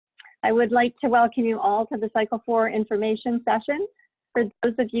I would like to welcome you all to the Cycle 4 information session. For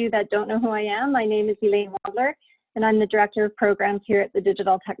those of you that don't know who I am, my name is Elaine Wadler, and I'm the Director of Programs here at the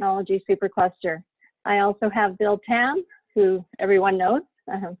Digital Technology Supercluster. I also have Bill Tam, who everyone knows.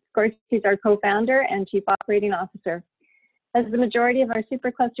 Of course, he's our co-founder and Chief Operating Officer. As the majority of our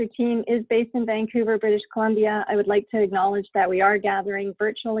Supercluster team is based in Vancouver, British Columbia, I would like to acknowledge that we are gathering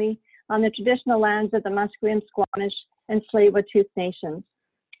virtually on the traditional lands of the Musqueam, Squamish, and Tsleil-Waututh Nations.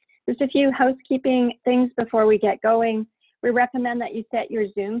 Just a few housekeeping things before we get going. We recommend that you set your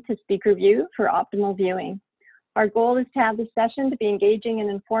Zoom to speaker view for optimal viewing. Our goal is to have the session to be engaging and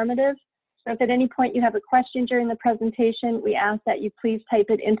informative. So if at any point you have a question during the presentation, we ask that you please type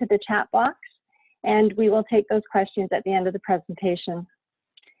it into the chat box, and we will take those questions at the end of the presentation.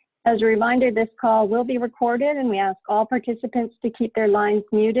 As a reminder, this call will be recorded, and we ask all participants to keep their lines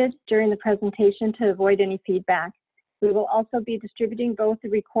muted during the presentation to avoid any feedback. We will also be distributing both the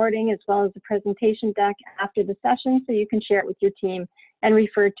recording as well as the presentation deck after the session, so you can share it with your team and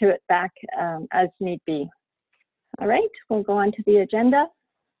refer to it back as need be. All right, we'll go on to the agenda.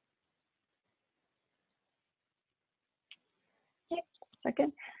 Okay,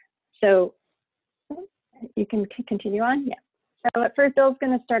 second. So you can continue on, yeah. So at first, Bill's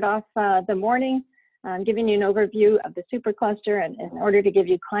going to start off the morning, giving you an overview of the Supercluster and in order to give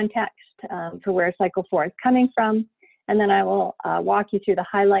you context for where Cycle 4 is coming from. And then I will walk you through the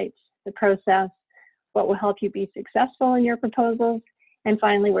highlights, the process, what will help you be successful in your proposals, and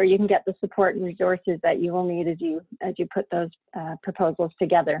finally where you can get the support and resources that you will need as you put those proposals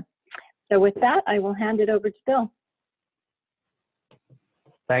together. So with that, I will hand it over to Bill.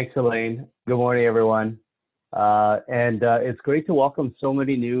 Thanks, Elaine. Good morning, everyone. It's great to welcome so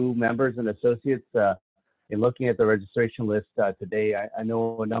many new members and associates in looking at the registration list today. I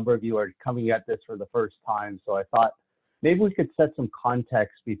know a number of you are coming at this for the first time, so I thought maybe we could set some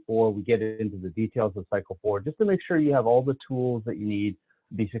context before we get into the details of Cycle 4, just to make sure you have all the tools that you need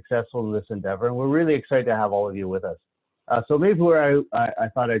to be successful in this endeavor. And we're really excited to have all of you with us. So maybe where I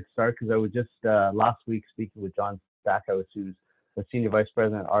thought I'd start, because I was just last week speaking with John Stackhouse, who's the Senior Vice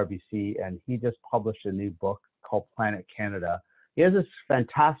President at RBC, and he just published a new book called Planet Canada. He has this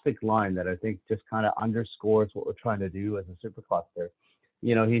fantastic line that I think just kind of underscores what we're trying to do as a supercluster.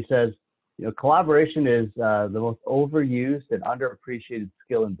 You know, he says, you know, collaboration is the most overused and underappreciated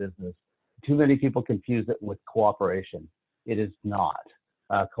skill in business. Too many people confuse it with cooperation. It is not.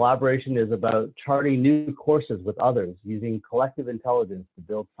 Collaboration is about charting new courses with others, using collective intelligence to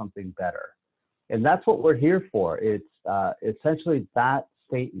build something better. And that's what we're here for. It's essentially that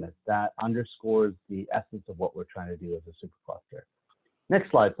statement that underscores the essence of what we're trying to do as a supercluster.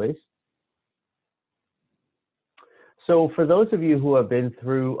 Next slide, please. So for those of you who have been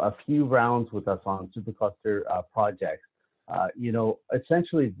through a few rounds with us on Supercluster projects, you know,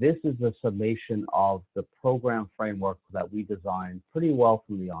 essentially this is the summation of the program framework that we designed pretty well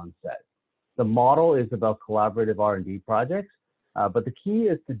from the onset. The model is about collaborative R&D projects, but the key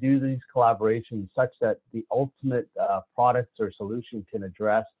is to do these collaborations such that the ultimate products or solution can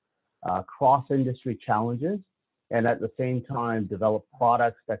address cross-industry challenges, and at the same time develop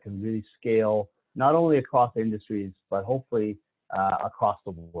products that can really scale not only across industries, but hopefully across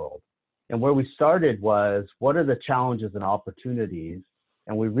the world. And where we started was, what are the challenges and opportunities?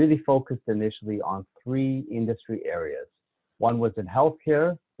 And we really focused initially on 3 industry areas. One was in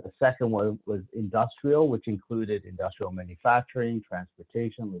healthcare. The second one was industrial, which included industrial manufacturing,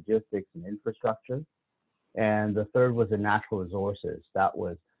 transportation, logistics, and infrastructure. And the third was in natural resources. That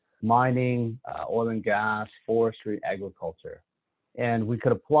was mining, oil and gas, forestry, agriculture. And we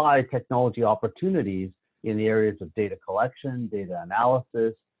could apply technology opportunities in the areas of data collection, data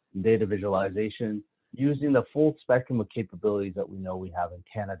analysis, and data visualization, using the full spectrum of capabilities that we know we have in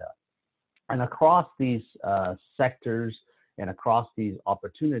Canada. And across these sectors and across these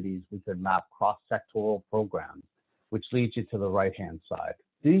opportunities, we could map cross-sectoral programs, which leads you to the right-hand side.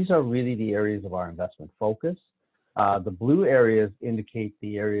 These are really the areas of our investment focus. The blue areas indicate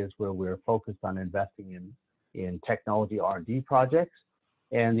the areas where we're focused on investing in technology R&D projects.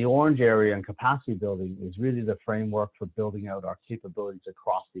 And the orange area in capacity building is really the framework for building out our capabilities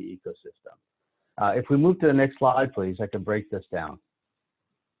across the ecosystem. If we move to the next slide, please, I can break this down.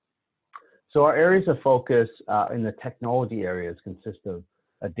 So our areas of focus in the technology areas consist of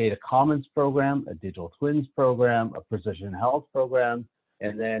a data commons program, a digital twins program, a precision health program,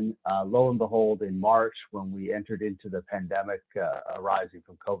 and then lo and behold, in March, when we entered into the pandemic arising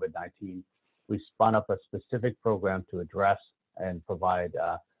from COVID-19, we spun up a specific program to address and provide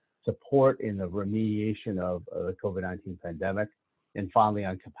support in the remediation of the COVID-19 pandemic, and finally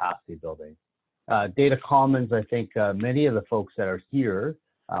on capacity building. Data commons, I think many of the folks that are here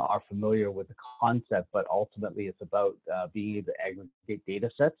are familiar with the concept, but ultimately it's about being able to aggregate data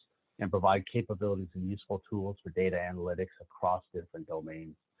sets and provide capabilities and useful tools for data analytics across different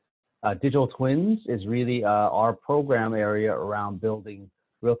domains. Digital twins is really our program area around building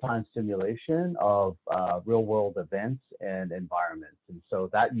real-time simulation of real-world events and environments. And so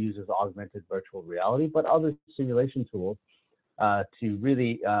that uses augmented virtual reality, but other simulation tools to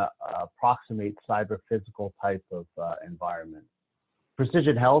really approximate cyber-physical type of environment.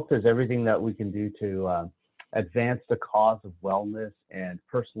 Precision health is everything that we can do to advance the cause of wellness and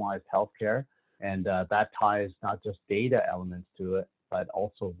personalized healthcare. And that ties not just data elements to it, but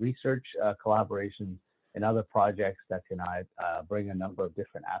also research collaborations and other projects that can bring a number of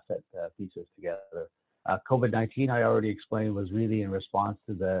different asset pieces together. COVID-19, I already explained, was really in response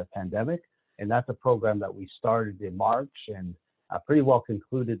to the pandemic. And that's a program that we started in March and pretty well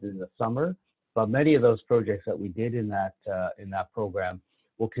concluded in the summer. But many of those projects that we did in that program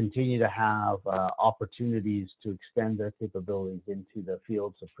will continue to have opportunities to extend their capabilities into the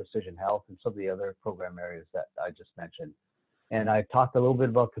fields of precision health and some of the other program areas that I just mentioned. And I talked a little bit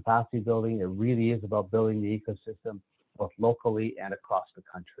about capacity building. It really is about building the ecosystem both locally and across the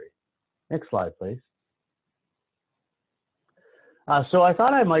country. Next slide, please. So I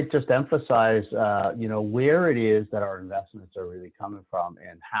thought I might just emphasize, where it is that our investments are really coming from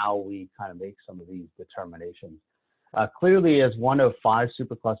and how we kind of make some of these determinations. Clearly, as one of 5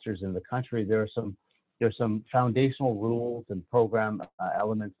 superclusters in the country, there's some foundational rules and program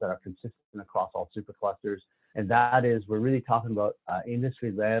elements that are consistent across all superclusters, and that is we're really talking about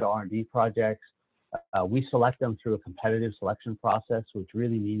industry-led R&D projects. We select them through a competitive selection process, which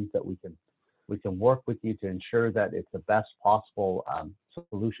really means that we can work with you to ensure that it's the best possible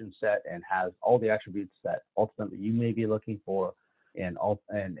solution set and has all the attributes that ultimately you may be looking for and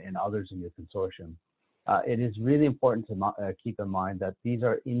others in your consortium. It is really important to keep in mind that these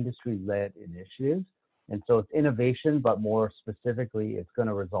are industry-led initiatives, and so it's innovation, but more specifically, it's going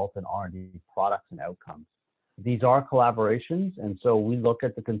to result in R&D products and outcomes. These are collaborations, and so we look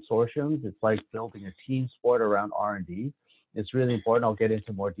at the consortiums. It's like building a team sport around R&D. It's really important. I'll get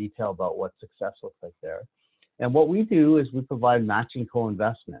into more detail about what success looks like there. And what we do is we provide matching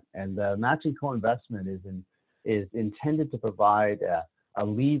co-investment, and the matching co-investment is intended to provide a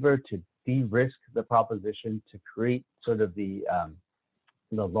lever to de-risk the proposition, to create sort of the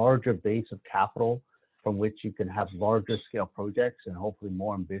larger base of capital from which you can have larger scale projects and hopefully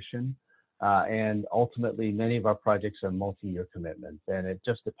more ambition. And ultimately, many of our projects are multi-year commitments, and it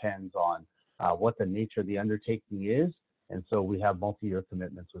just depends on what the nature of the undertaking is. And so we have multi-year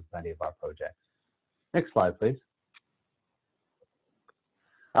commitments with many of our projects. Next slide, please.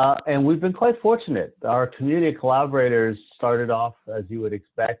 And we've been quite fortunate. Our community collaborators started off, as you would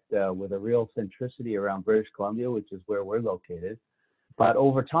expect, with a real centricity around British Columbia, which is where we're located. But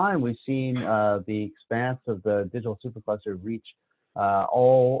over time, we've seen the expanse of the Digital Supercluster reach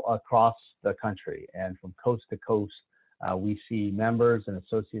all across the country. And from coast to coast, we see members and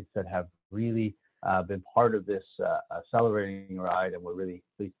associates that have really been part of this accelerating ride, and we're really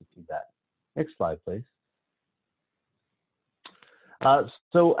pleased to see that. Next slide, please.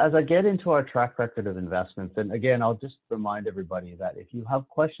 So as I get into our track record of investments, and again, I'll just remind everybody that if you have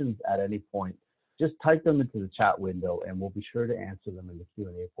questions at any point, just type them into the chat window and we'll be sure to answer them in the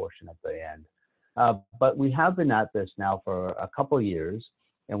Q&A portion at the end. But we have been at this now for a couple of years,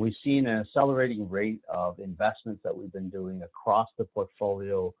 and we've seen an accelerating rate of investments that we've been doing across the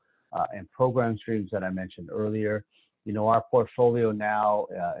portfolio and program streams that I mentioned earlier. You know, our portfolio now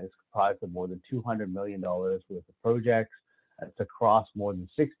is comprised of more than $200 million worth of projects. It's across more than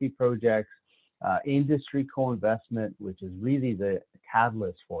 60 projects. Industry co-investment, which is really the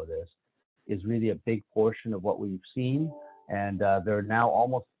catalyst for this, is really a big portion of what we've seen. And there are now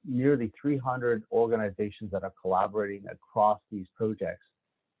almost nearly 300 organizations that are collaborating across these projects.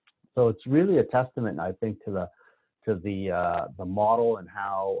 So it's really a testament, I think, to the model and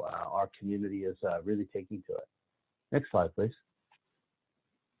how our community is really taking to it. Next slide, please.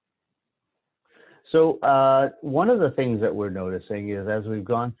 So one of the things that we're noticing is as we've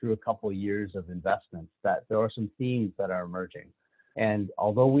gone through a couple of years of investments, that there are some themes that are emerging. And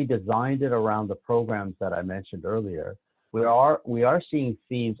although we designed it around the programs that I mentioned earlier, we are seeing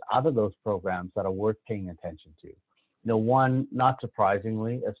themes out of those programs that are worth paying attention to. You know, one, not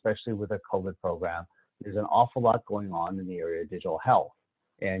surprisingly, especially with a COVID program, there's an awful lot going on in the area of digital health.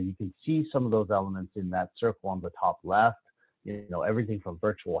 And you can see some of those elements in that circle on the top left. You know, everything from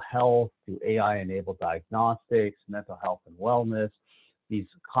virtual health to AI-enabled diagnostics, mental health and wellness, these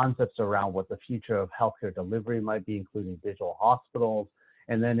concepts around what the future of healthcare delivery might be, including digital hospitals.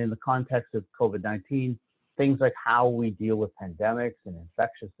 And then in the context of COVID-19, things like how we deal with pandemics and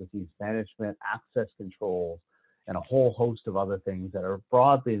infectious disease management, access controls, and a whole host of other things that are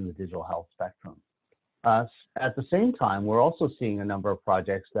broadly in the digital health spectrum. At the same time, we're also seeing a number of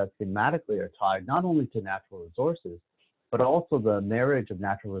projects that thematically are tied not only to natural resources, but also the marriage of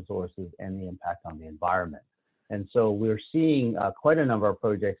natural resources and the impact on the environment. And so we're seeing quite a number of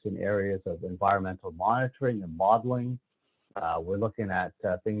projects in areas of environmental monitoring and modeling. We're looking at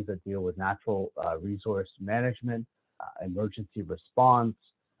things that deal with natural resource management, emergency response,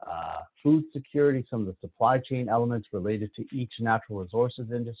 food security, some of the supply chain elements related to each natural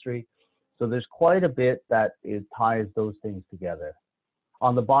resources industry. So there's quite a bit that ties those things together.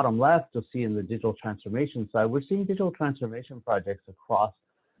 On the bottom left, you'll see in the digital transformation side, we're seeing digital transformation projects across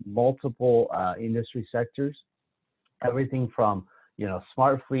multiple industry sectors, everything from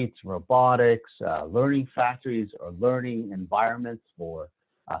smart fleets, robotics, learning factories or learning environments for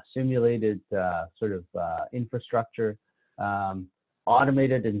simulated infrastructure,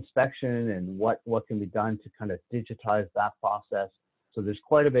 automated inspection and what can be done to kind of digitize that process. So there's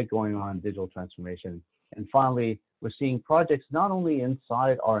quite a bit going on in digital transformation. And finally, we're seeing projects not only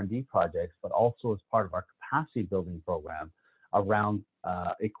inside R&D projects, but also as part of our capacity building program around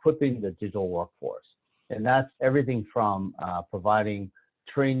equipping the digital workforce. And that's everything from providing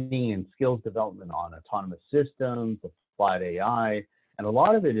training and skills development on autonomous systems, applied AI, and a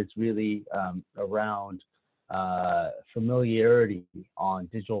lot of it is really around familiarity on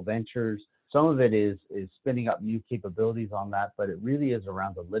digital ventures. Some of it is spinning up new capabilities on that, but it really is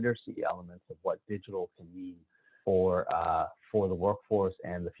around the literacy elements of what digital can mean for the workforce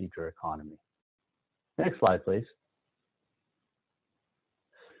and the future economy. Next slide, please.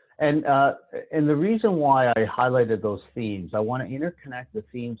 And the reason why I highlighted those themes, I want to interconnect the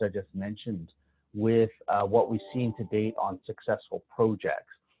themes I just mentioned with what we've seen to date on successful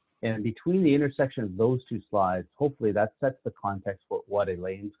projects. And between the intersection of those two slides, hopefully that sets the context for what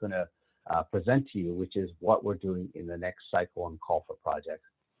Elaine's going to present to you, which is what we're doing in the next cycle and call for projects.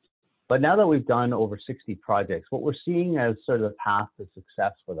 But now that we've done over 60 projects, what we're seeing as sort of the path to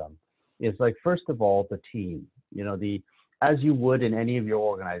success for them is, like, first of all, the team. As you would in any of your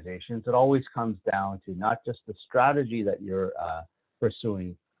organizations, it always comes down to not just the strategy that you're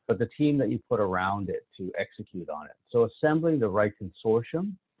pursuing, but the team that you put around it to execute on it. So assembling the right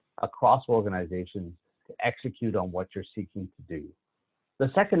consortium across organizations to execute on what you're seeking to do.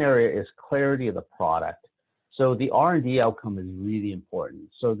 The second area is clarity of the product. So the R&D outcome is really important.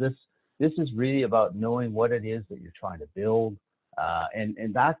 So this is really about knowing what it is that you're trying to build.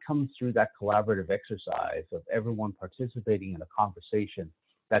 And that comes through that collaborative exercise of everyone participating in a conversation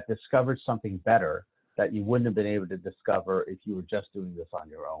that discovers something better that you wouldn't have been able to discover if you were just doing this on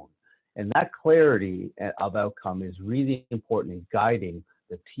your own. And that clarity of outcome is really important in guiding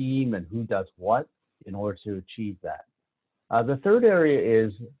the team and who does what in order to achieve that. The third area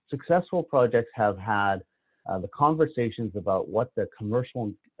is successful projects have had the conversations about what the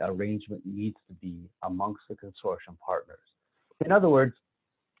commercial arrangement needs to be amongst the consortium partners. In other words,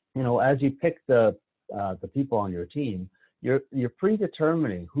 as you pick the people on your team, you're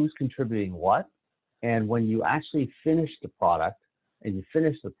predetermining who's contributing what, and when you actually finish the product and you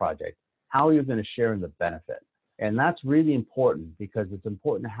finish the project, how you're going to share in the benefit. And that's really important because it's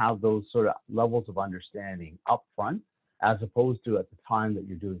important to have those sort of levels of understanding up front, as opposed to at the time that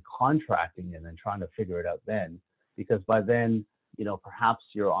you're doing contracting and then trying to figure it out then, because by then, perhaps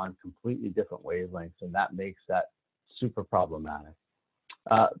you're on completely different wavelengths, and that makes that super problematic.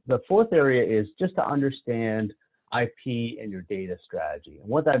 The fourth area is just to understand IP and your data strategy. And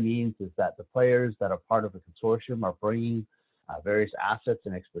what that means is that the players that are part of a consortium are bringing various assets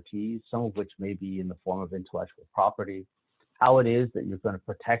and expertise, some of which may be in the form of intellectual property, how it is that you're going to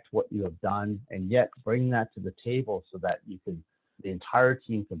protect what you have done, and yet bring that to the table so that the entire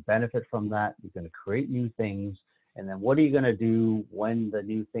team can benefit from that. You're going to create new things, and then what are you going to do when the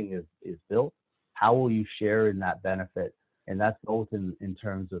new thing is built? How will you share in that benefit? And that's both in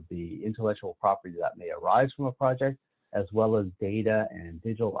terms of the intellectual property that may arise from a project, as well as data and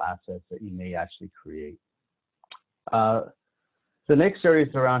digital assets that you may actually create. The next area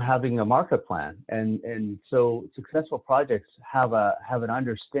is around having a market plan. And so successful projects have an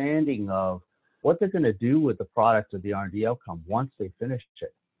understanding of what they're going to do with the product or the R&D outcome once they finish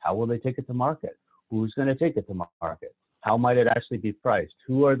it. How will they take it to market? Who's going to take it to market? How might it actually be priced?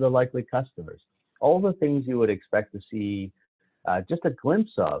 Who are the likely customers? All the things you would expect to see just a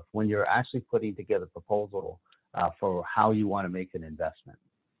glimpse of when you're actually putting together a proposal for how you want to make an investment.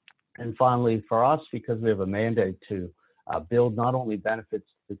 And finally, for us, because we have a mandate to build not only benefits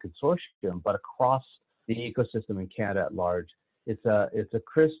to the consortium, but across the ecosystem in Canada at large, It's a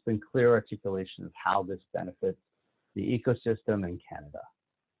crisp and clear articulation of how this benefits the ecosystem in Canada.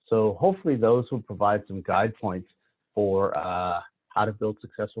 So hopefully those will provide some guide points for how to build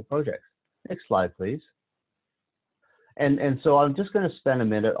successful projects. Next slide, please. And so I'm just going to spend a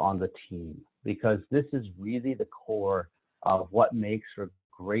minute on the team, because this is really the core of what makes for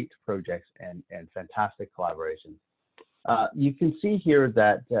great projects and fantastic collaboration. You can see here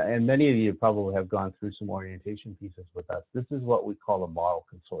that, and many of you probably have gone through some orientation pieces with us, this is what we call a model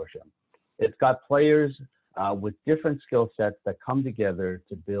consortium. It's got players with different skill sets that come together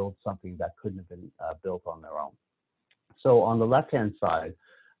to build something that couldn't have been built on their own. So on the left-hand side,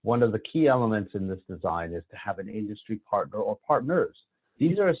 one of the key elements in this design is to have an industry partner or partners.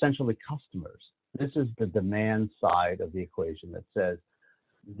 These are essentially customers. This is the demand side of the equation that says,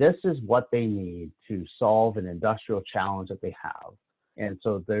 this is what they need to solve an industrial challenge that they have. And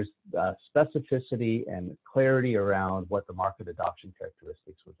so there's specificity and clarity around what the market adoption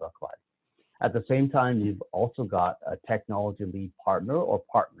characteristics would look like. At the same time, you've also got a technology lead partner or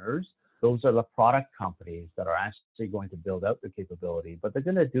partners. Those are the product companies that are actually going to build out the capability, but they're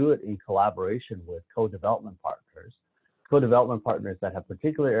going to do it in collaboration with co-development partners. Co-development partners that have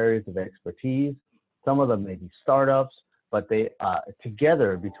particular areas of expertise. Some of them may be startups, but they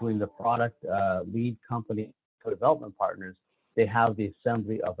together between the product lead company, co-development partners, they have the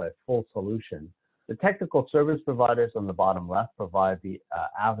assembly of a full solution. The technical service providers on the bottom left provide the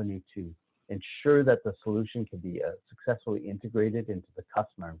avenue to ensure that the solution can be successfully integrated into the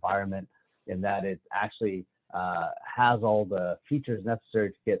customer environment, and that it actually has all the features necessary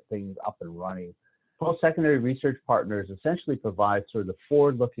to get things up and running. Post-secondary research partners essentially provide sort of the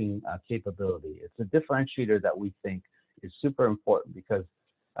forward-looking capability. It's a differentiator that we think is super important, because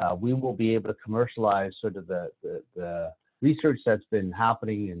we will be able to commercialize sort of the research that's been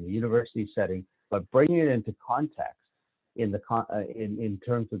happening in the university setting, but bringing it into context in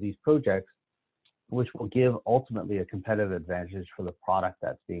terms of these projects, which will give ultimately a competitive advantage for the product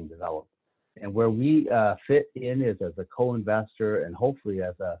that's being developed. And where we fit in is as a co-investor and hopefully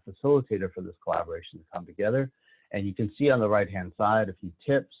as a facilitator for this collaboration to come together. And you can see on the right-hand side a few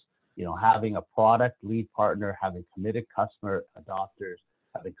tips, you know, having a product lead partner, having committed customer adopters,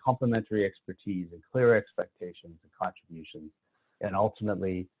 having complementary expertise and clear expectations and contributions. And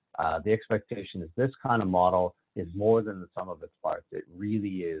ultimately, the expectation is this kind of model is more than the sum of its parts. It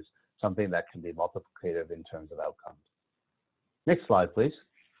really is something that can be multiplicative in terms of outcomes. Next slide, please.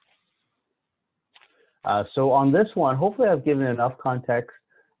 So on this one, hopefully I've given enough context,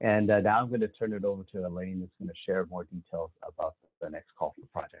 and now I'm going to turn it over to Elaine, who's going to share more details about the next call for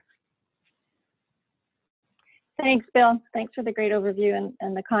projects. Thanks, Bill. Thanks for the great overview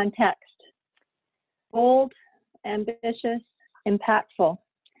and the context. Bold, ambitious, impactful.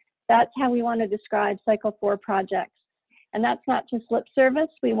 That's how we want to describe Cycle 4 projects. And that's not just lip service.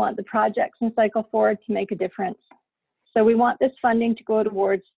 We want the projects in Cycle 4 to make a difference. So we want this funding to go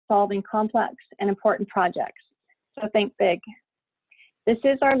towards solving complex and important projects. So think big. This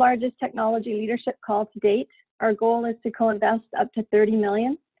is our largest technology leadership call to date. Our goal is to co-invest up to $30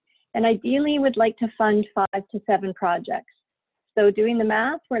 million. And ideally, we'd like to fund 5 to 7 projects. So doing the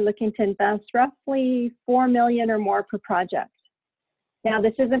math, we're looking to invest roughly $4 million or more per project. Now,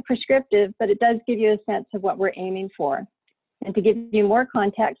 this isn't prescriptive, but it does give you a sense of what we're aiming for. And to give you more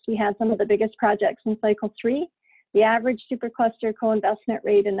context, we had some of the biggest projects in Cycle 3. The average Supercluster co-investment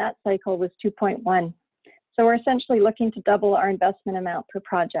rate in that cycle was 2.1. So we're essentially looking to double our investment amount per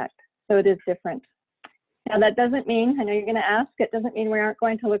project. So it is different. Now that doesn't mean, I know you're going to ask, it doesn't mean we aren't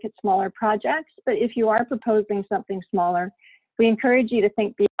going to look at smaller projects, but if you are proposing something smaller, we encourage you to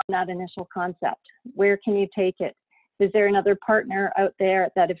think beyond that initial concept. Where can you take it? Is there another partner out there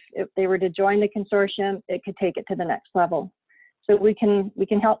that if they were to join the consortium, it could take it to the next level? So we can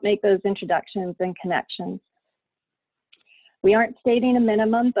help make those introductions and connections. We aren't stating a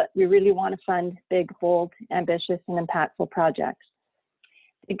minimum, but we really want to fund big, bold, ambitious, and impactful projects.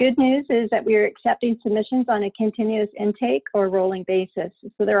 The good news is that we are accepting submissions on a continuous intake or rolling basis,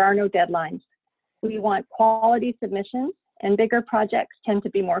 so there are no deadlines. We want quality submissions, and bigger projects tend to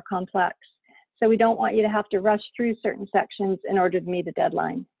be more complex. So we don't want you to have to rush through certain sections in order to meet a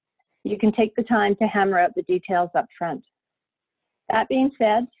deadline. You can take the time to hammer out the details up front. That being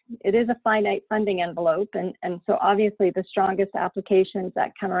said, it is a finite funding envelope, and so obviously the strongest applications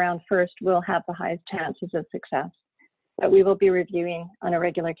that come around first will have the highest chances of success, but we will be reviewing on a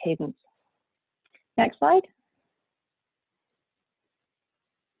regular cadence. Next slide.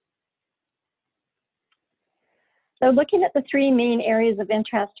 So looking at the 3 main areas of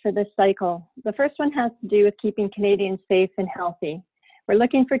interest for this cycle, the first one has to do with keeping Canadians safe and healthy. We're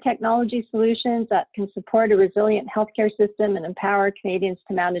looking for technology solutions that can support a resilient healthcare system and empower Canadians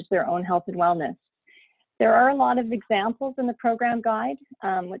to manage their own health and wellness. There are a lot of examples in the program guide,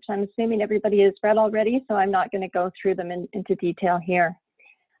 which I'm assuming everybody has read already, so I'm not going to go through them into detail here.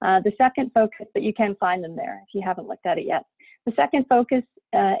 The second focus, but you can find them there if you haven't looked at it yet. The second focus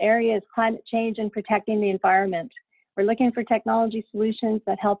area is climate change and protecting the environment. We're looking for technology solutions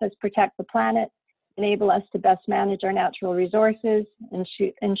that help us protect the planet, enable us to best manage our natural resources,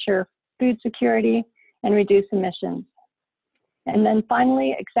 ensure food security, and reduce emissions. And then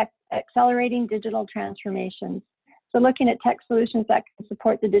finally, accelerating digital transformations. So looking at tech solutions that can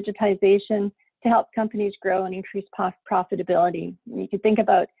support the digitization to help companies grow and increase profitability. You could think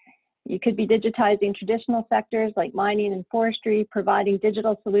about, you could be digitizing traditional sectors like mining and forestry, providing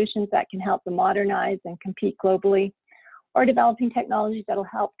digital solutions that can help them modernize and compete globally, or developing technologies that will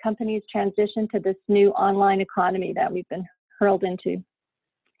help companies transition to this new online economy that we've been hurled into.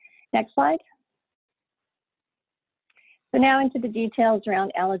 Next slide. So now into the details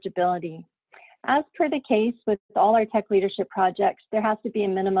around eligibility. As per the case with all our tech leadership projects, there has to be a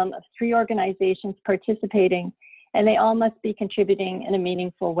minimum of 3 organizations participating, and they all must be contributing in a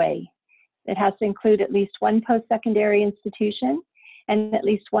meaningful way. It has to include at least 1 post-secondary institution and at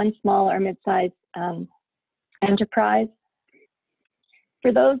least 1 small or mid-sized enterprise.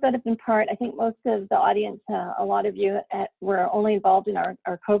 For those that have been part, I think most of the audience, a lot of you were only involved in our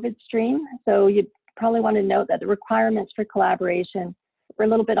COVID stream, so you'd probably want to note that the requirements for collaboration were a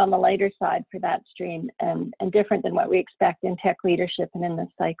little bit on the lighter side for that stream and different than what we expect in tech leadership and in this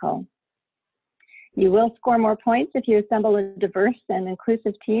cycle. You will score more points if you assemble a diverse and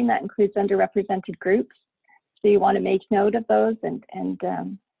inclusive team that includes underrepresented groups. So you want to make note of those and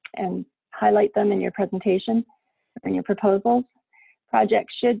highlight them in your presentation or in your proposals.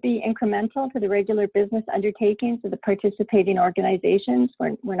 Projects should be incremental to the regular business undertakings of the participating organizations.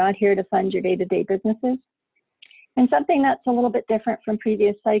 We're not here to fund your day-to-day businesses. And something that's a little bit different from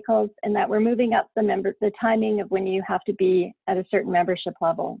previous cycles in that we're moving up the timing of when you have to be at a certain membership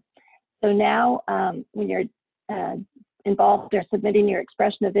level. So now when you're involved or submitting your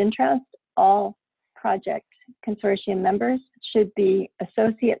expression of interest, all project consortium members should be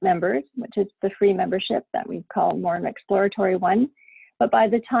associate members, which is the free membership that we call more an exploratory one. But by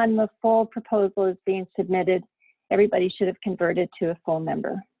the time the full proposal is being submitted, everybody should have converted to a full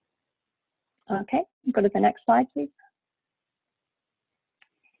member. Okay, go to the next slide, please.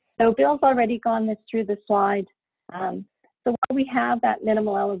 So Bill's already gone through the slide. So while we have that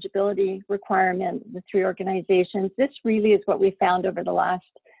minimal eligibility requirement, the 3 organizations, this really is what we found over the last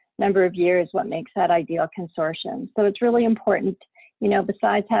number of years, what makes that ideal consortium. So it's really important, you know,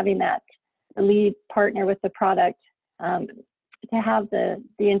 besides having that lead partner with the product, to have the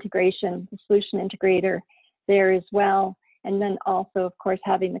integration, the solution integrator there as well. And then also, of course,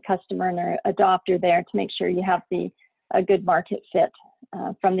 having the customer and their adopter there to make sure you have a good market fit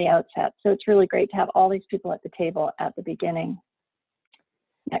from the outset. So it's really great to have all these people at the table at the beginning.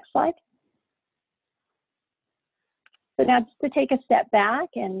 Next slide. So now just to take a step back,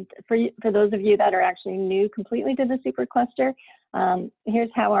 and for those of you that are actually new completely to the Supercluster,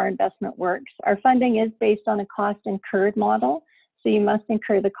 here's how our investment works. Our funding is based on a cost incurred model. So you must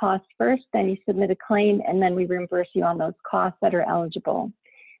incur the cost first, then you submit a claim, and then we reimburse you on those costs that are eligible.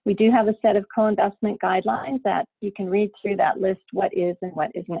 We do have a set of co-investment guidelines that you can read through that list what is and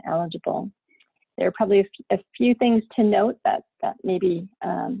what isn't eligible. There are probably a few things to note that maybe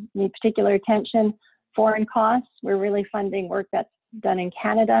need particular attention. Foreign costs, we're really funding work that's done in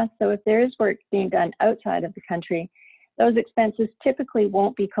Canada. So if there is work being done outside of the country, those expenses typically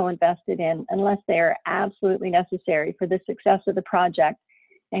won't be co-invested in unless they are absolutely necessary for the success of the project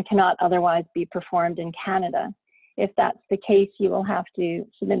and cannot otherwise be performed in Canada. If that's the case, you will have to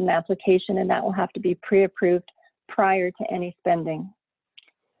submit an application, and that will have to be pre-approved prior to any spending.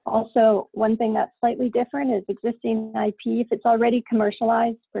 Also, one thing that's slightly different is existing IP. If it's already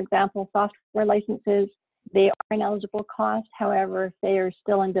commercialized, for example, software licenses, they are an eligible cost. However, if they are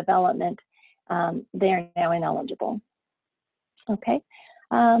still in development, they are now ineligible. Okay.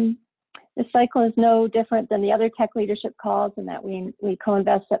 This cycle is no different than the other tech leadership calls in that we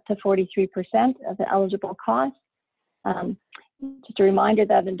co-invest up to 43% of the eligible costs. Just a reminder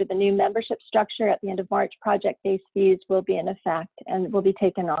that under the new membership structure at the end of March, project-based fees will be in effect and will be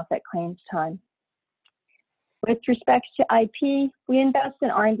taken off at claims time. With respect to IP, we invest in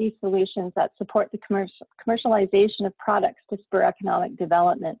R&D solutions that support the commercialization of products to spur economic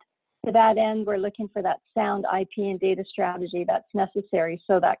development. To that end, we're looking for that sound IP and data strategy that's necessary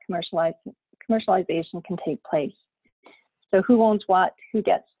so that commercialization can take place. So who owns what, who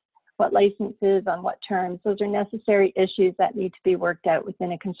gets what licenses, on what terms. Those are necessary issues that need to be worked out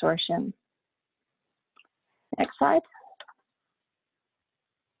within a consortium. Next slide.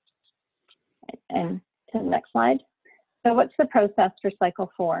 And to the next slide. So what's the process for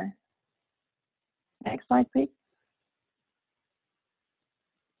cycle 4? Next slide, please.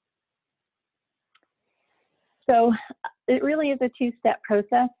 So it really is a two-step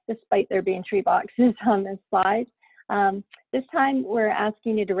process, despite there being 3 boxes on this slide. This time, we're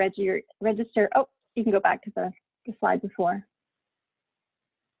asking you to register. Oh, you can go back to the slide before.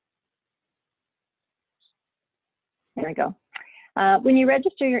 There we go. When you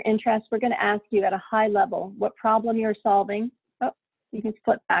register your interest, we're going to ask you at a high level what problem you're solving. Oh, you can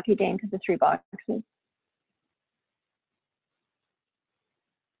flip back again to the 3 boxes.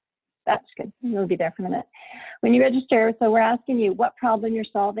 That's good. We'll be there for a minute. When you register, so we're asking you what problem you're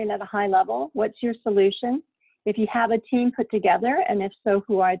solving at a high level. What's your solution? If you have a team put together, and if so,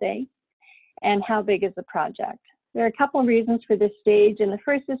 who are they? And how big is the project? There are a couple of reasons for this stage, and the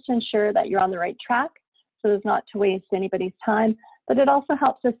first is to ensure that you're on the right track, so as not to waste anybody's time, but it also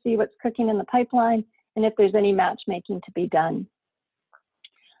helps us see what's cooking in the pipeline and if there's any matchmaking to be done.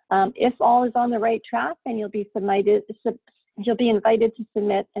 If all is on the right track, then you'll be invited to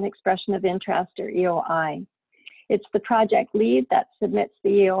submit an expression of interest, or EOI. It's the project lead that submits the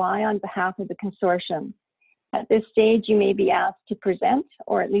EOI on behalf of the consortium. At this stage, you may be asked to present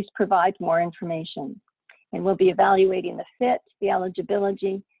or at least provide more information. And we'll be evaluating the fit, the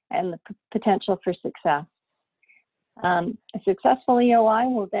eligibility, and the potential for success. A successful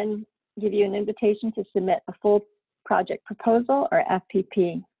EOI will then give you an invitation to submit a full project proposal, or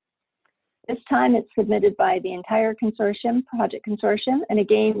FPP. This time it's submitted by the entire consortium, project consortium, and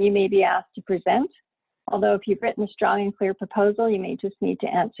again, you may be asked to present. Although if you've written a strong and clear proposal, you may just need to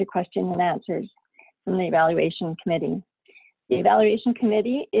answer questions and answers from the evaluation committee. The evaluation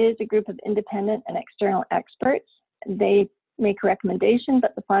committee is a group of independent and external experts. They make a recommendation,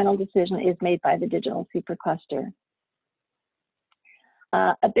 but the final decision is made by the Digital Supercluster.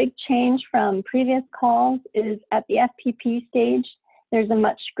 A big change from previous calls is at the FPP stage, there's a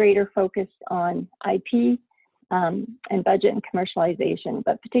much greater focus on IP and budget and commercialization,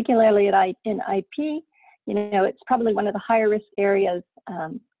 but particularly in IP, you know, it's probably one of the higher risk areas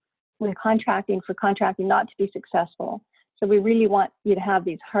when contracting not to be successful. So we really want you to have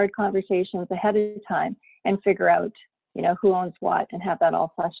these hard conversations ahead of time and figure out, you know, who owns what and have that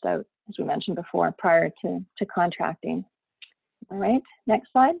all fleshed out, as we mentioned before, prior to contracting. All right,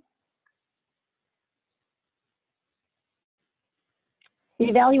 next slide. The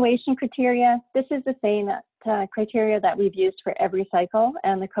evaluation criteria, this is the same criteria that we've used for every cycle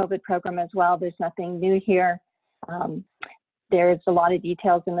and the COVID program as well. There's nothing new here. There's a lot of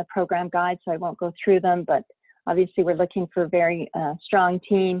details in the program guide, so I won't go through them, but obviously we're looking for a very strong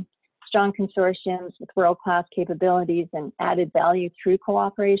team, strong consortiums with world-class capabilities and added value through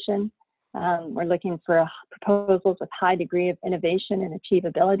cooperation. We're looking for proposals with high degree of innovation and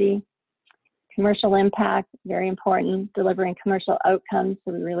achievability. Commercial impact, very important, delivering commercial outcomes.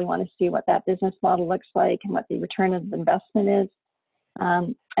 So we really want to see what that business model looks like and what the return of investment is.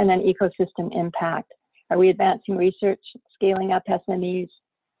 And then ecosystem impact. Are we advancing research, scaling up SMEs?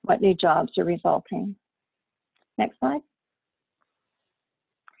 What new jobs are resulting? Next slide.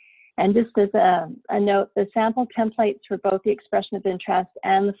 And just as a note, the sample templates for both the expression of interest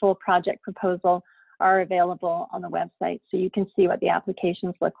and the full project proposal are available on the website, so you can see what the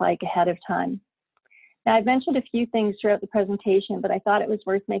applications look like ahead of time. Now, I've mentioned a few things throughout the presentation, but I thought it was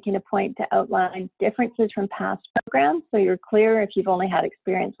worth making a point to outline differences from past programs, so you're clear if you've only had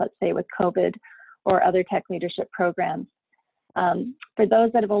experience, let's say, with COVID or other tech leadership programs. For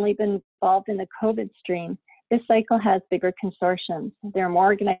those that have only been involved in the COVID stream, this cycle has bigger consortiums. There are more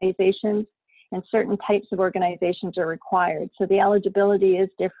organizations, and certain types of organizations are required, so the eligibility is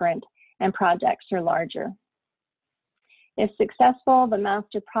different and projects are larger. If successful, the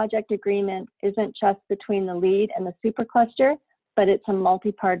master project agreement isn't just between the lead and the supercluster, but it's a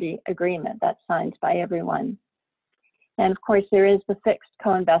multi-party agreement that's signed by everyone. And of course, there is the fixed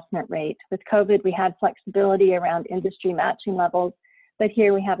co-investment rate. With COVID, we had flexibility around industry matching levels, but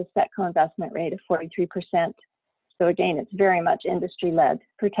here we have a set co-investment rate of 43%. So again, it's very much industry-led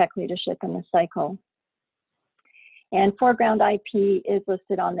for tech leadership in this cycle. And foreground IP is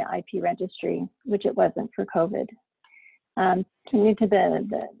listed on the IP registry, which it wasn't for COVID. Continue to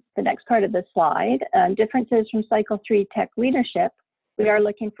the next part of the slide. Differences from cycle 3 tech leadership, we are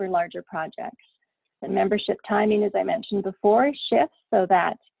looking for larger projects. The membership timing, as I mentioned before, shifts so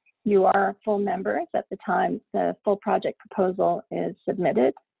that you are full members at the time the full project proposal is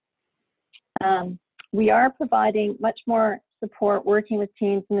submitted. We are providing much more support working with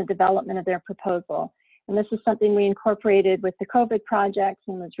teams in the development of their proposal. And this is something we incorporated with the COVID projects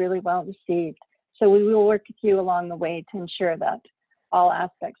and was really well received. So we will work with you along the way to ensure that all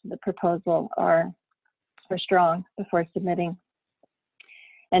aspects of the proposal are strong before submitting.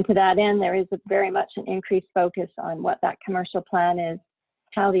 And to that end, there is very much an increased focus on what that commercial plan is,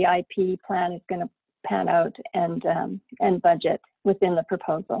 how the IP plan is going to pan out, and budget within the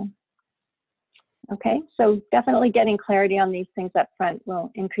proposal. Okay, so definitely getting clarity on these things up front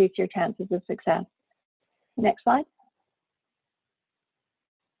will increase your chances of success. Next slide.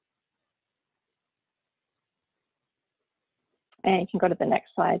 And you can go to the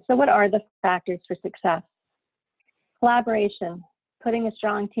next slide. So what are the factors for success? Collaboration, putting a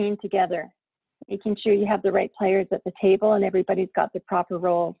strong team together, making sure you have the right players at the table and everybody's got the proper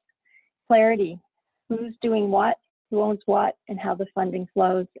roles. Clarity, who's doing what, who owns what, and how the funding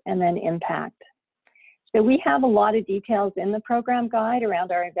flows, and then impact. So we have a lot of details in the program guide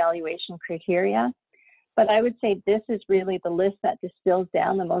around our evaluation criteria, but I would say this is really the list that distills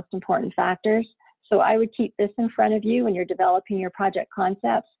down the most important factors. So I would keep this in front of you when you're developing your project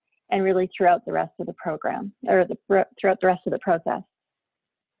concepts and really throughout the rest of the program, or throughout the rest of the process.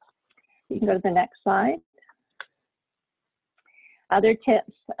 You can go to the next slide. Other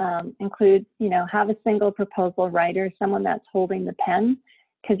tips include, have a single proposal writer, someone that's holding the pen,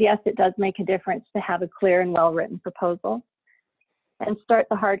 because yes, it does make a difference to have a clear and well-written proposal. And start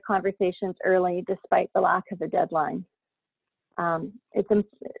the hard conversations early despite the lack of a deadline.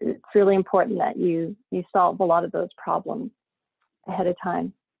 It's really important that you solve a lot of those problems ahead of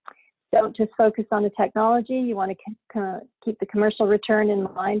time. Don't just focus on the technology. You want to keep the commercial return in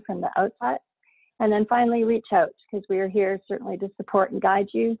mind from the outset. And then finally, reach out, because we are here certainly to support and guide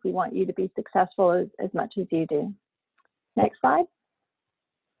you. We want you to be successful as much as you do. Next slide.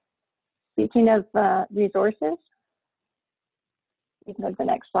 Speaking of resources, you can go to the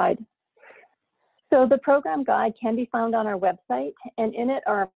next slide. So the program guide can be found on our website, and in it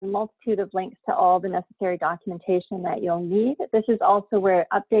are a multitude of links to all the necessary documentation that you'll need. This is also where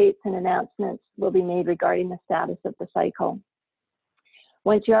updates and announcements will be made regarding the status of the cycle.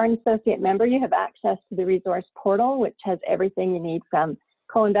 Once you are an associate member, you have access to the resource portal, which has everything you need from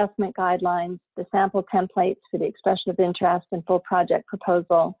co-investment guidelines, the sample templates for the expression of interest and full project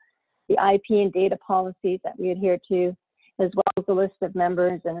proposal, the IP and data policies that we adhere to, as well as a list of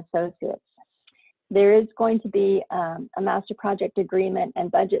members and associates. There is going to be a master project agreement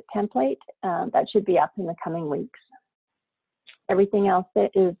and budget template that should be up in the coming weeks. Everything else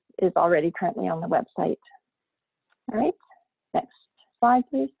is already currently on the website. All right, next slide,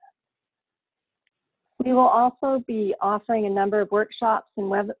 please. We will also be offering a number of workshops and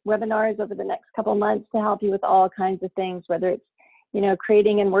webinars over the next couple of months to help you with all kinds of things, whether it's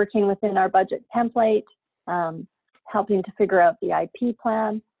creating and working within our budget template, helping to figure out the IP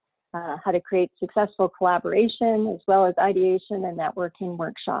plan, how to create successful collaboration, as well as ideation and networking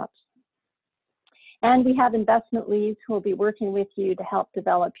workshops. And we have investment leads who will be working with you to help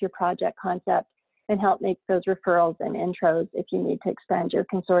develop your project concept and help make those referrals and intros if you need to expand your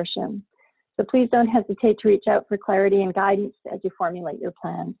consortium. So please don't hesitate to reach out for clarity and guidance as you formulate your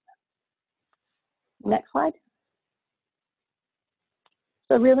plans. Next slide.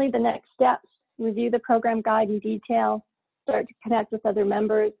 So really the next steps, review the program guide in detail, start to connect with other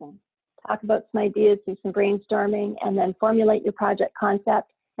members and talk about some ideas, do some brainstorming, and then formulate your project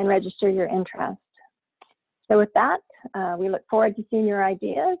concept and register your interest. So with that, we look forward to seeing your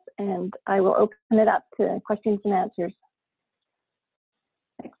ideas, and I will open it up to questions and answers.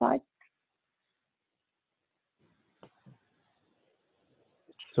 Next slide.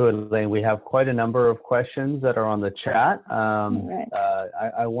 So Elaine, we have quite a number of questions that are on the chat. Right.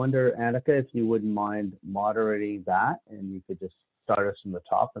 I wonder, Annika, if you wouldn't mind moderating that, and you could just start us from the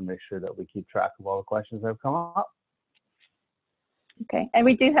top and make sure that we keep track of all the questions that have come up. Okay, and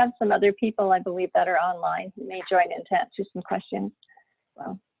we do have some other people, I believe, that are online who may join in to answer some questions.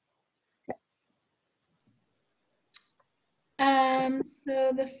 Well,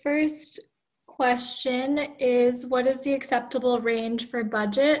 so the first question is, what is the acceptable range for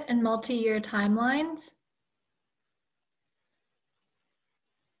budget and multi-year timelines?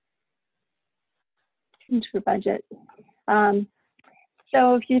 Range for budget.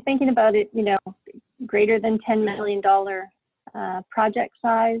 So if you're thinking about it, greater than $10 million project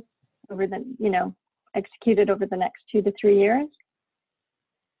size over the, executed over the next 2 to 3 years.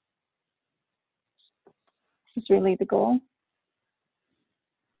 Is really the goal.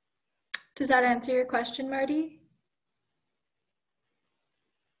 Does that answer your question, Marty?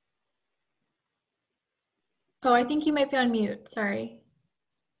 Oh, I think you might be on mute, sorry.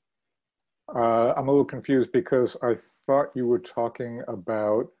 I'm a little confused because I thought you were talking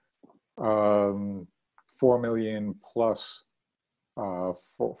about 4 million plus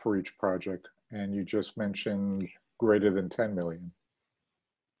for each project, and you just mentioned greater than 10 million.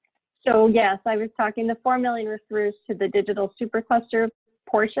 So yes, I was talking, the 4 million refers to the digital supercluster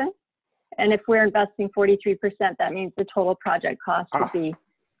portion. And if we're investing 43%, that means the total project cost would be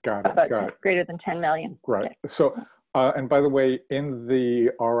greater than 10 million. Right. Okay. So, and by the way, in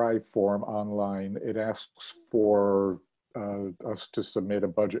the RI form online, it asks for us to submit a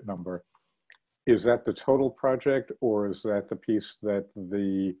budget number. Is that the total project, or is that the piece that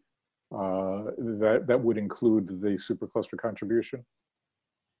the that would include the supercluster contribution?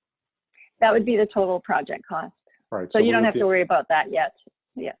 That would be the total project cost. Right. So you don't have to worry about that yet.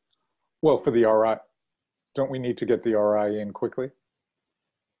 Yeah. Well, for the RI, don't we need to get the RI in quickly?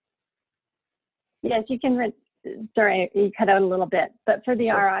 Yes, you can. Sorry, you cut out a little bit. But for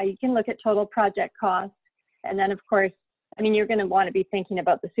the RI, you can look at total project cost, and then of course, I mean, you're going to want to be thinking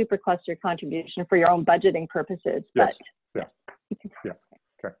about the supercluster contribution for your own budgeting purposes. Yes. But Yeah.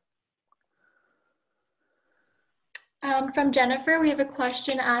 Okay. From Jennifer, we have a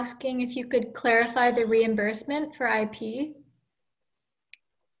question asking if you could clarify the reimbursement for IP.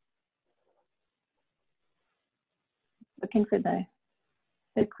 Looking for the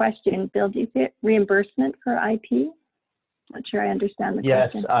question. Bill, do you see it? Reimbursement for IP? Not sure I understand the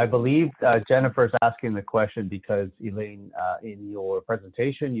question. Yes, I believe Jennifer's asking the question because, Elaine, in your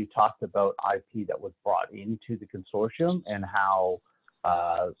presentation, you talked about IP that was brought into the consortium and how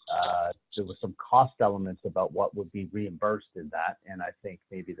there was some cost elements about what would be reimbursed in that. And I think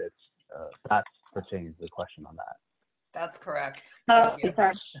maybe that's pertaining to the question on that. That's correct. Oh,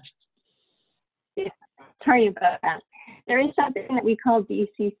 sorry. Yeah, sorry about that. There is something that we call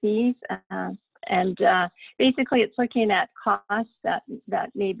DCCs, and basically it's looking at costs that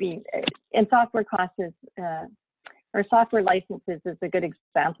may be, and software costs is, or software licenses is a good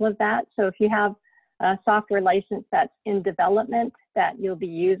example of that. So if you have a software license that's in development that you'll be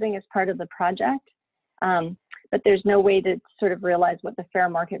using as part of the project, but there's no way to sort of realize what the fair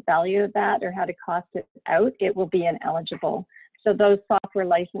market value of that or how to cost it out, it will be ineligible. So those software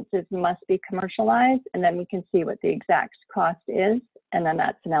licenses must be commercialized, and then we can see what the exact cost is, and then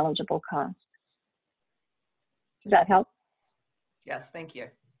that's an eligible cost. Does that help? Yes, thank you.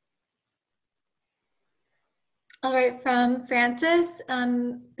 All right, from Francis,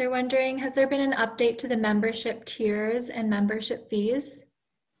 they're wondering, has there been an update to the membership tiers and membership fees?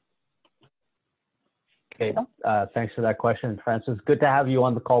 Okay, thanks for that question, Francis. Good to have you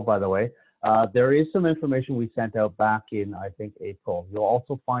on the call, by the way. There is some information we sent out back in, I think, April. You'll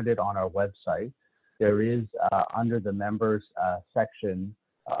also find it on our website. There is, under the members section,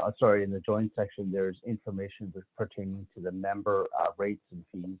 sorry, in the join section, there's information pertaining to the member rates and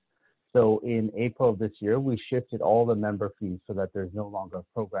fees. So in April of this year, we shifted all the member fees so that there's no longer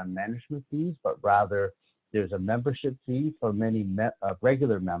program management fees, but rather there's a membership fee for many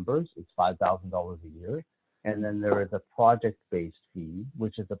regular members. It's $5,000 a year. And then there is a project-based fee,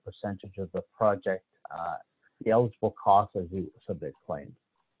 which is a percentage of the project, the eligible cost as you submit claims.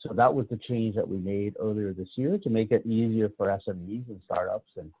 So that was the change that we made earlier this year to make it easier for SMEs and startups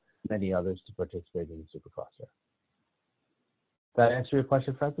and many others to participate in the Supercluster. Does that answer your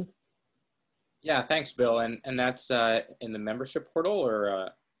question, Francis? Yeah, thanks, Bill. And that's in the membership portal or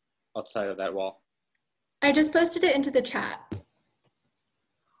outside of that wall? I just posted it into the chat.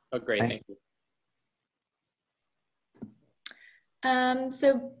 Oh, great, thank you.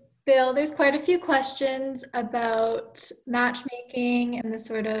 So Bill, there's quite a few questions about matchmaking and the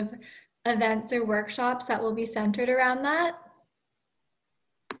sort of events or workshops that will be centered around that.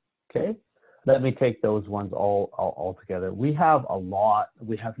 Okay, let me take those ones all together. We have a lot.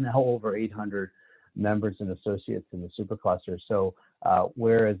 We have now over 800 members and associates in the Supercluster. So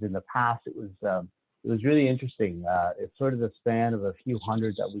whereas in the past it was really interesting. It's sort of the span of a few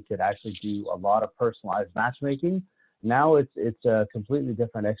hundred that we could actually do a lot of personalized matchmaking. Now it's a completely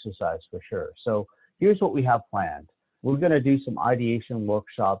different exercise for sure. So here's what we have planned. We're going to do some ideation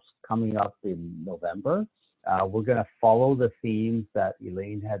workshops coming up in November. We're going to follow the themes that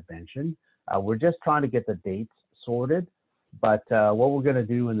Elaine had mentioned. We're just trying to get the dates sorted. But what we're going to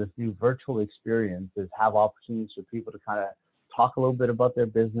do in this new virtual experience is have opportunities for people to kind of talk a little bit about their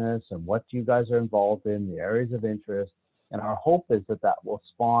business and what you guys are involved in, the areas of interest. And our hope is that that will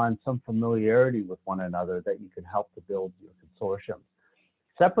spawn some familiarity with one another that you can help to build your consortium.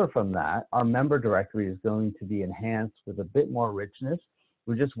 Separate from that, our member directory is going to be enhanced with a bit more richness.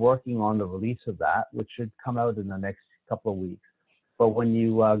 We're just working on the release of that, which should come out in the next couple of weeks. But when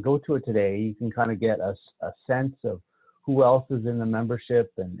you go to it today, you can kind of get a sense of who else is in the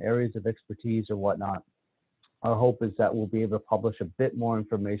membership and areas of expertise or whatnot. Our hope is that we'll be able to publish a bit more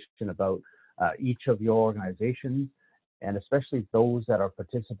information about each of your organizations, and especially those that are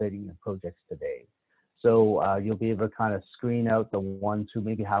participating in projects today. So you'll be able to kind of screen out the ones who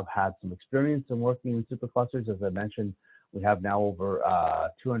maybe have had some experience in working in superclusters. As I mentioned, we have now over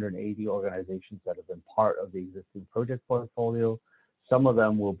 280 organizations that have been part of the existing project portfolio. Some of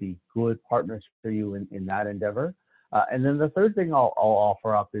them will be good partners for you in that endeavor. And then the third thing I'll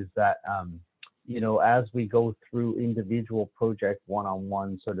offer up is that, you know, as we go through individual project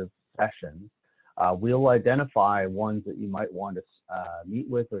one-on-one sort of sessions, we'll identify ones that you might want to meet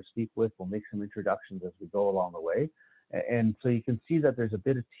with or speak with. We'll make some introductions as we go along the way. And so you can see that there's a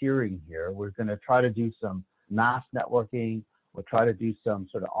bit of tiering here. We're going to try to do some mass networking. We'll try to do some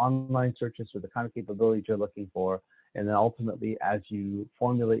sort of online searches for the kind of capabilities you're looking for. And then ultimately, as you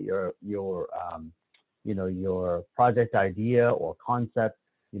formulate your you know, your project idea or concept,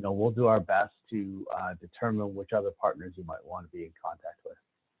 you know, we'll do our best to determine which other partners you might want to be in contact with.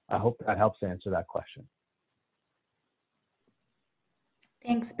 I hope that helps answer that question.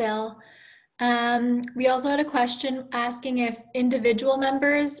 Thanks, Bill. We also had a question asking if individual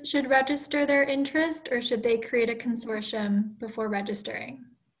members should register their interest or should they create a consortium before registering?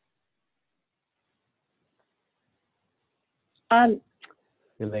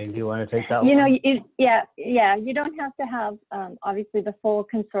 Elaine, do you want to take that You one? know, yeah, you don't have to have obviously the full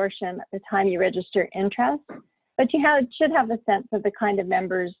consortium at the time you register interest, but you should have a sense of the kind of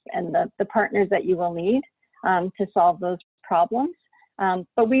members and the partners that you will need to solve those problems.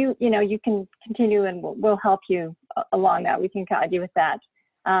 But you know, you can continue and we'll help you along that. We can guide you with that.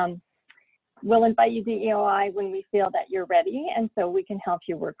 We'll invite you to EOI when we feel that you're ready, and so we can help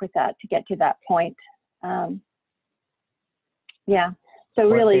you work with that to get to that point. Yeah. So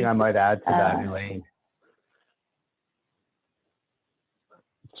One really, thing I might add to that, Elaine.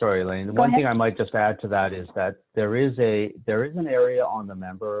 Sorry, Elaine. One thing I might just add to that is that there is an area on the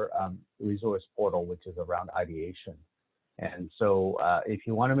member resource portal which is around ideation, and so if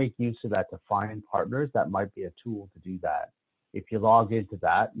you want to make use of that to find partners, that might be a tool to do that. If you log into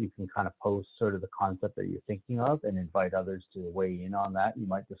that, you can kind of post sort of the concept that you're thinking of and invite others to weigh in on that. You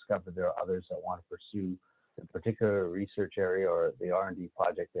might discover there are others that want to pursue the particular research area or the R&D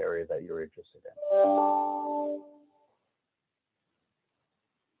project area that you're interested in.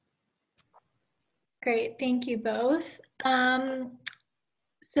 Great, thank you both.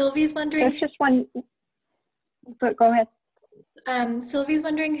 Sylvie's wondering. there's just one, but go ahead. Sylvie's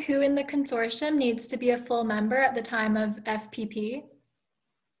wondering who in the consortium needs to be a full member at the time of FPP?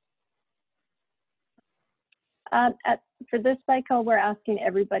 For this cycle, we're asking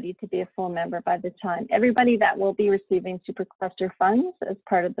everybody to be a full member by the time. Everybody that will be receiving Supercluster funds as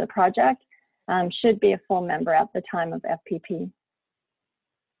part of the project should be a full member at the time of FPP.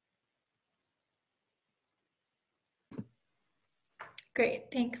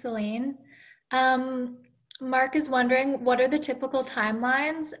 Great, thanks, Elaine. Mark is wondering, what are the typical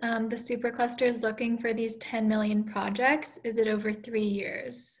timelines? The Supercluster is looking for these 10 million projects. Is it over 3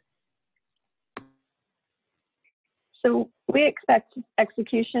 years? So we expect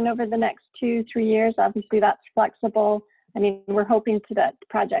execution over the next 2-3 years. Obviously, that's flexible. I mean, we're hoping that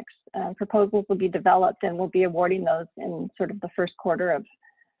projects proposals will be developed and we'll be awarding those in sort of the first quarter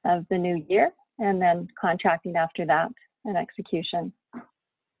of the new year, and then contracting after that and execution.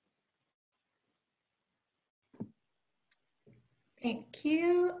 Thank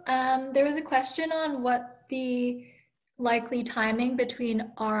you. There was a question on what the likely timing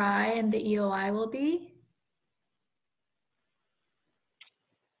between RI and the EOI will be.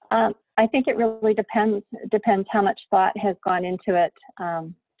 I think it really depends. It depends how much thought has gone into it.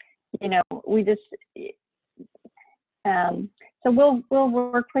 You know, we just so we'll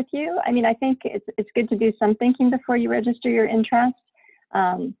work with you. I mean, I think it's good to do some thinking before you register your interest,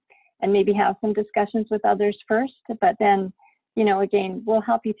 and maybe have some discussions with others first. But then, you know, again, we'll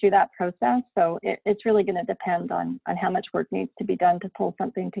help you through that process. So it's really going to depend on how much work needs to be done to pull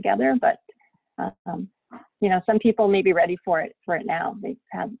something together. But you know, some people may be ready for it now.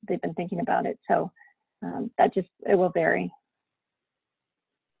 They've been thinking about it. So it will vary.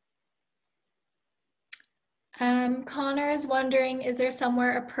 Connor is wondering, is there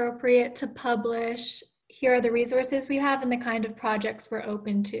somewhere appropriate to publish, here are the resources we have and the kind of projects we're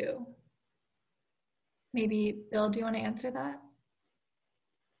open to? Maybe Bill, do you want to answer that?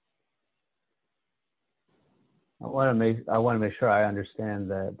 I want to make sure I understand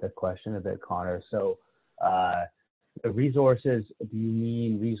the question a bit, Connor. So the resources, do you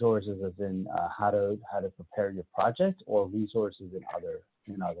mean resources as in how to prepare your project, or resources in other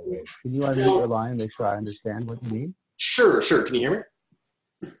ways? Can you unmute your line and make sure I understand what you mean? Sure. Can you hear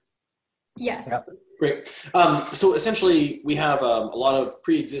me? Yes. Yep. Great. So essentially, we have a lot of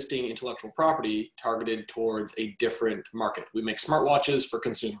pre-existing intellectual property targeted towards a different market. We make smartwatches for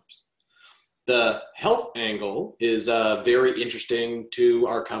consumers. The health angle is very interesting to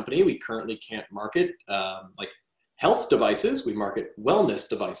our company. We currently can't market like health devices. We market wellness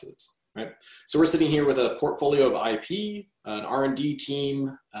devices, right? So we're sitting here with a portfolio of IP, an R&D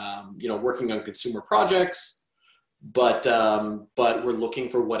team, working on consumer projects. But we're looking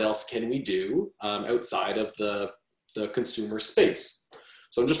for what else can we do outside of the consumer space.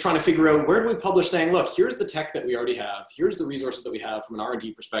 So I'm just trying to figure out, where do we publish saying, look, here's the tech that we already have. Here's the resources that we have from an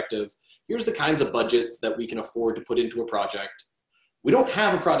R&D perspective. Here's the kinds of budgets that we can afford to put into a project. We don't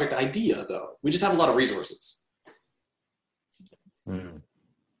have a project idea, though. We just have a lot of resources.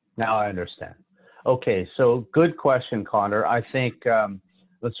 Now I understand. Okay, so good question, Connor. I think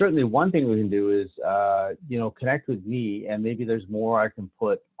but certainly one thing we can do is, connect with me, and maybe there's more I can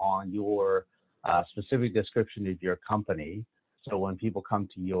put on your specific description of your company. So when people come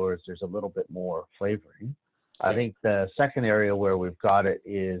to yours, there's a little bit more flavoring. I think the second area where we've got it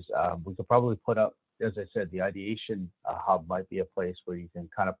is we could probably put up, as I said, the ideation hub might be a place where you can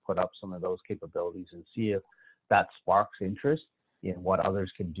kind of put up some of those capabilities and see if that sparks interest in what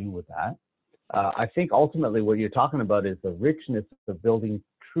others can do with that. I think ultimately what you're talking about is the richness of building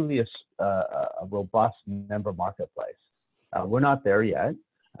truly a robust member marketplace. We're not there yet,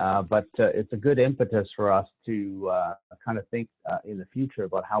 but it's a good impetus for us to kind of think in the future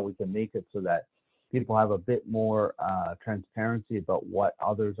about how we can make it so that people have a bit more transparency about what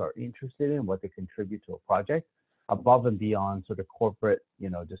others are interested in, what they contribute to a project, above and beyond sort of corporate,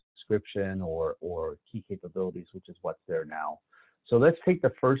 description or key capabilities, which is what's there now. So let's take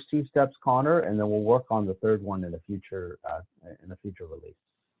the first two steps, Connor, and then we'll work on the third one in the future release.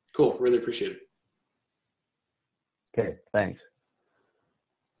 Cool. Really appreciate it. Okay, thanks.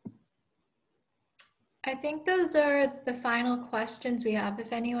 I think those are the final questions we have.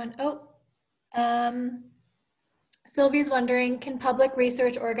 If anyone, Sylvie's wondering, can public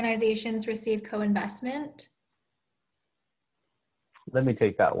research organizations receive co-investment? Let me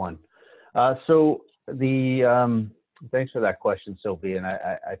take that one. Thanks for that question, Sylvie. And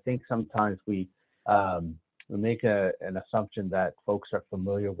I think sometimes we make an assumption that folks are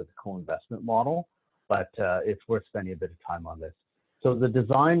familiar with the co-investment model, but it's worth spending a bit of time on this. So the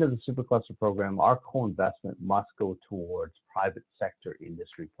design of the Supercluster program, our co-investment must go towards private sector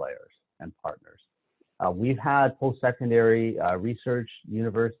industry players and partners. We've had post-secondary research,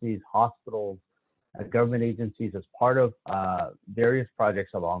 universities, hospitals, government agencies as part of various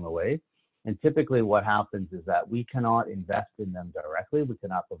projects along the way. And typically what happens is that we cannot invest in them directly. We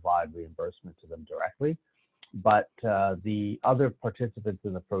cannot provide reimbursement to them directly, but the other participants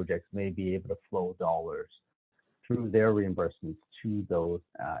in the projects may be able to flow dollars through their reimbursements to those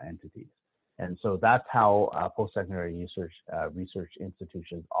entities. And so that's how post-secondary research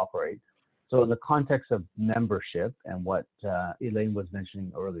institutions operate. So in the context of membership and what Elaine was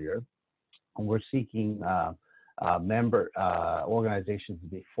mentioning earlier, we're seeking member organizations to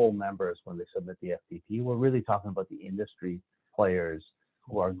be full members when they submit the FDP. We're really talking about the industry players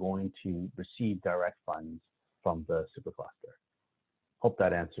who are going to receive direct funds from the Supercluster. Hope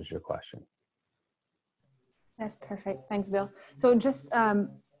that answers your question. That's perfect. Thanks, Bill. So just,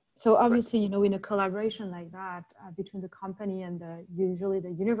 so obviously, in a collaboration like that between the company and usually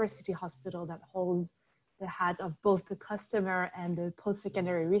the university hospital that holds the hat of both the customer and the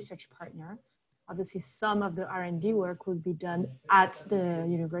post-secondary research partner, obviously some of the R&D work would be done at the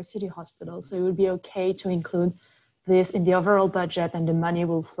university hospital. So it would be okay to include this in the overall budget, and the money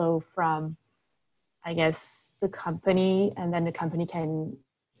will flow from, I guess, the company, and then the company can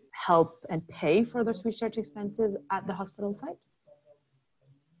help and pay for those research expenses at the hospital site.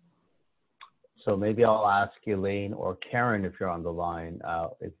 So maybe I'll ask Elaine or Karen, if you're on the line,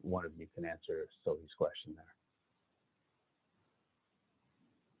 if one of you can answer Sylvie's question there.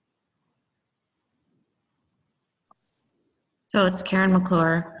 So it's Karen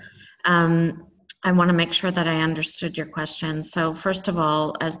McClure. I want to make sure that I understood your question. So first of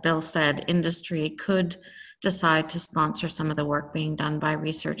all, as Bill said, industry could decide to sponsor some of the work being done by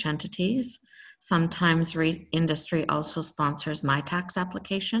research entities. Sometimes industry also sponsors MyTax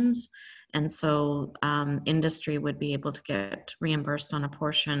applications. And so industry would be able to get reimbursed on a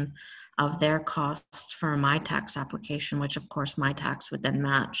portion of their costs for a MyTax application, which of course MyTax would then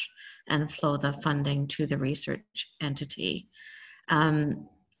match and flow the funding to the research entity.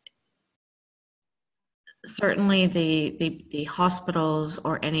 Certainly the hospitals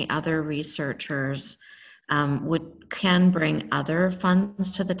or any other researchers can bring other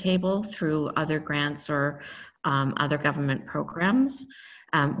funds to the table through other grants or other government programs.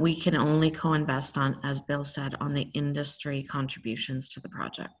 We can only co-invest on, as Bill said, on the industry contributions to the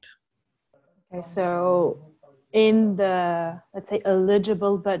project. Okay, so in the, let's say,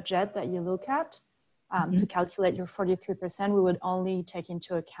 eligible budget that you look at to calculate your 43%, we would only take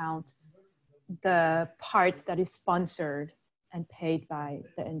into account the part that is sponsored and paid by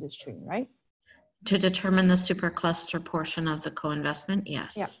the industry, right? To determine the supercluster portion of the co-investment,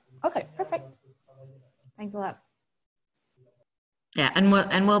 yes. Yeah, okay, perfect. Thanks a lot. Yeah, and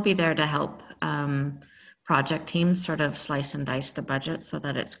we'll be there to help project teams sort of slice and dice the budget so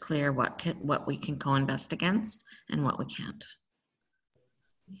that it's clear what we can co-invest against and what we can't.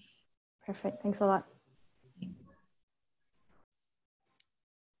 Perfect, thanks a lot.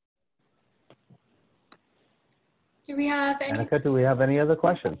 Do we have any? Annika, do we have any other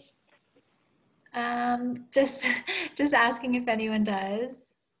questions? Just asking if anyone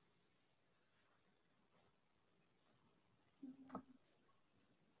does.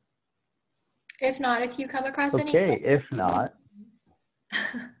 If not, if you come across any. Okay, if not.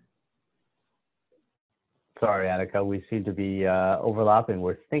 Sorry, Annika, we seem to be overlapping.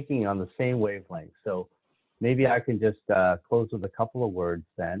 We're thinking on the same wavelength. So maybe I can just close with a couple of words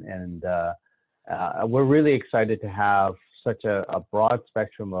then. And we're really excited to have such a broad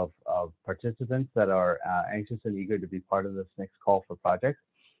spectrum of participants that are anxious and eager to be part of this next call for projects.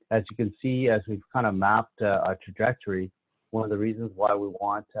 As you can see, as we've kind of mapped a trajectory, one of the reasons why we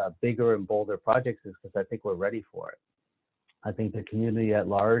want bigger and bolder projects is because I think we're ready for it. I think the community at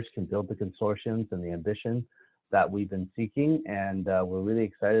large can build the consortiums and the ambition that we've been seeking, and we're really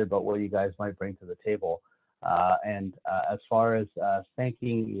excited about what you guys might bring to the table. As far as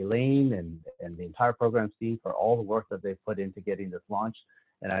thanking Elaine and the entire programs team for all the work that they've put into getting this launched,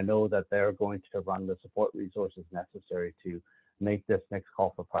 and I know that they're going to run the support resources necessary to make this next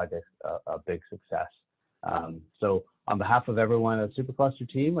call for projects a big success. So on behalf of everyone at Supercluster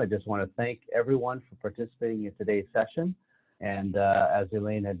team, I just want to thank everyone for participating in today's session. And as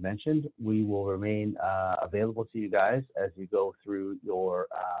Elaine had mentioned, we will remain available to you guys as you go through your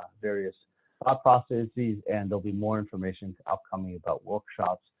various thought processes, and there'll be more information upcoming about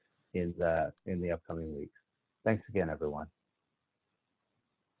workshops in the upcoming weeks. Thanks again, everyone.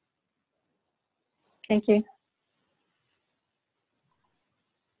 Thank you.